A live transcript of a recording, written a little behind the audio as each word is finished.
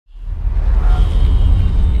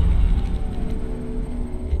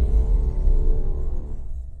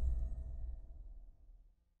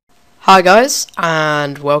Hi guys,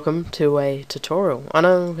 and welcome to a tutorial. I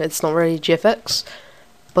know it's not really GFX,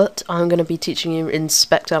 but I'm going to be teaching you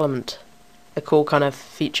Inspect Element, a cool kind of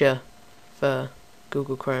feature for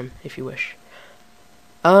Google Chrome, if you wish.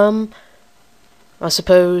 I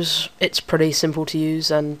suppose it's pretty simple to use,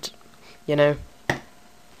 and, you know,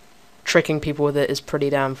 tricking people with it is pretty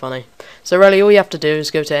damn funny. So really all you have to do is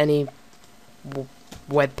go to any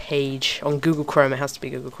web page on Google Chrome. It has to be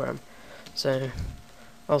Google Chrome. So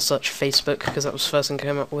I'll search Facebook because that was the first thing that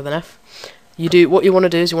came up with an F. What you want to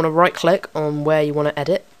do is you want to right click on where you want to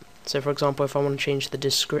edit. So for example, if I want to change the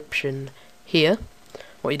description here,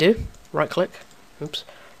 what you do, right click,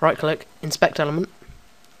 inspect element,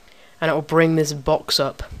 and it will bring this box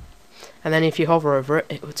up. And then if you hover over it,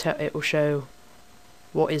 it will show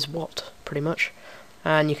what is what, pretty much.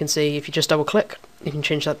 And you can see if you just double click, you can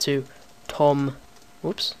change that to Tom.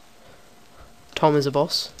 Tom is a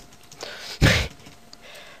boss.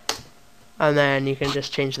 And then you can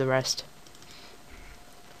just change the rest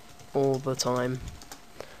all the time.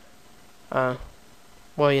 Well,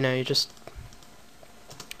 you know, you just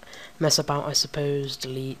mess about, I suppose.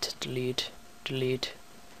 Delete, delete, delete,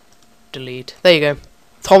 delete. There you go.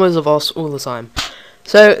 Tom is a boss all the time.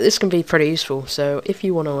 So this can be pretty useful. So if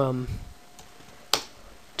you want to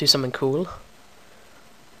do something cool,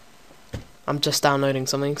 I'm just downloading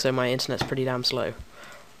something, so my internet's pretty damn slow.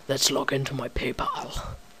 Let's log into my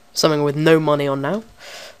PayPal. Something with no money on now,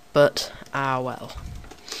 but well.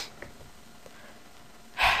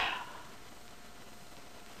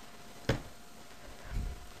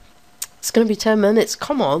 It's gonna be 10 minutes,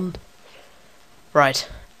 come on. Right.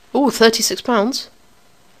 Ooh, £36.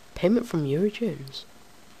 Payment from Euro Jones.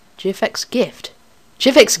 GFX gift.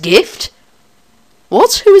 GFX gift?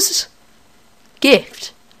 What? Who is this?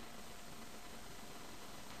 Gift?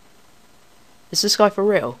 Is this guy for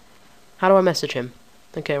real? How do I message him?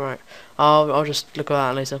 Okay, right. I'll just look at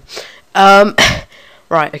that later.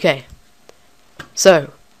 Right, okay.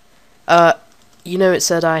 So, you know it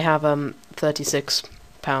said I have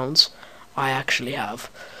 £36. I actually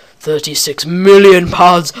have £36 million.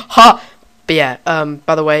 Ha! But yeah,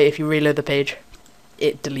 by the way, if you reload the page,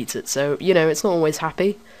 it deletes it. So, you know, it's not always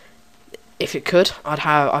happy. If it could,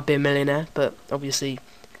 I'd be a millionaire, but obviously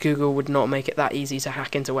Google would not make it that easy to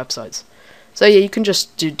hack into websites. So yeah, you can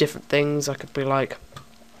just do different things. I could be like,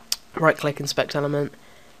 right click inspect element,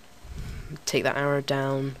 take that arrow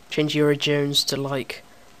down, change Euro Jones to like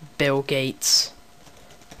Bill Gates,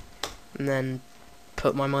 and then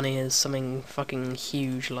put my money as something fucking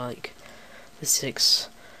huge like the 6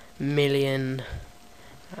 million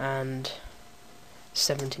and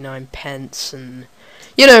 79 pence, and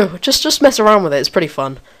you know, just mess around with it. It's pretty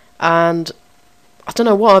fun. And I don't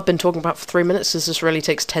know what I've been talking about for 3 minutes, because this really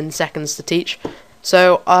takes 10 seconds to teach.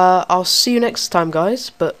 So, I'll see you next time,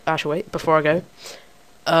 guys. But, actually, wait, before I go.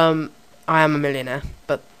 I am a millionaire,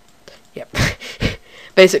 but, yep.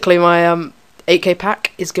 Basically, my, 8K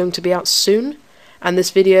pack is going to be out soon. And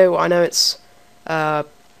this video, I know it's,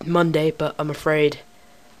 Monday, but I'm afraid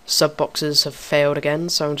sub boxes have failed again.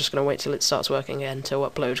 So I'm just going to wait till it starts working again to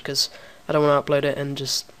upload, because I don't want to upload it and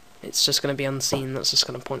it's just going to be unseen. That's just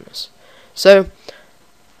kind of pointless. So,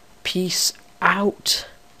 peace out.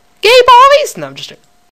 Gay boys! No, I'm just joking.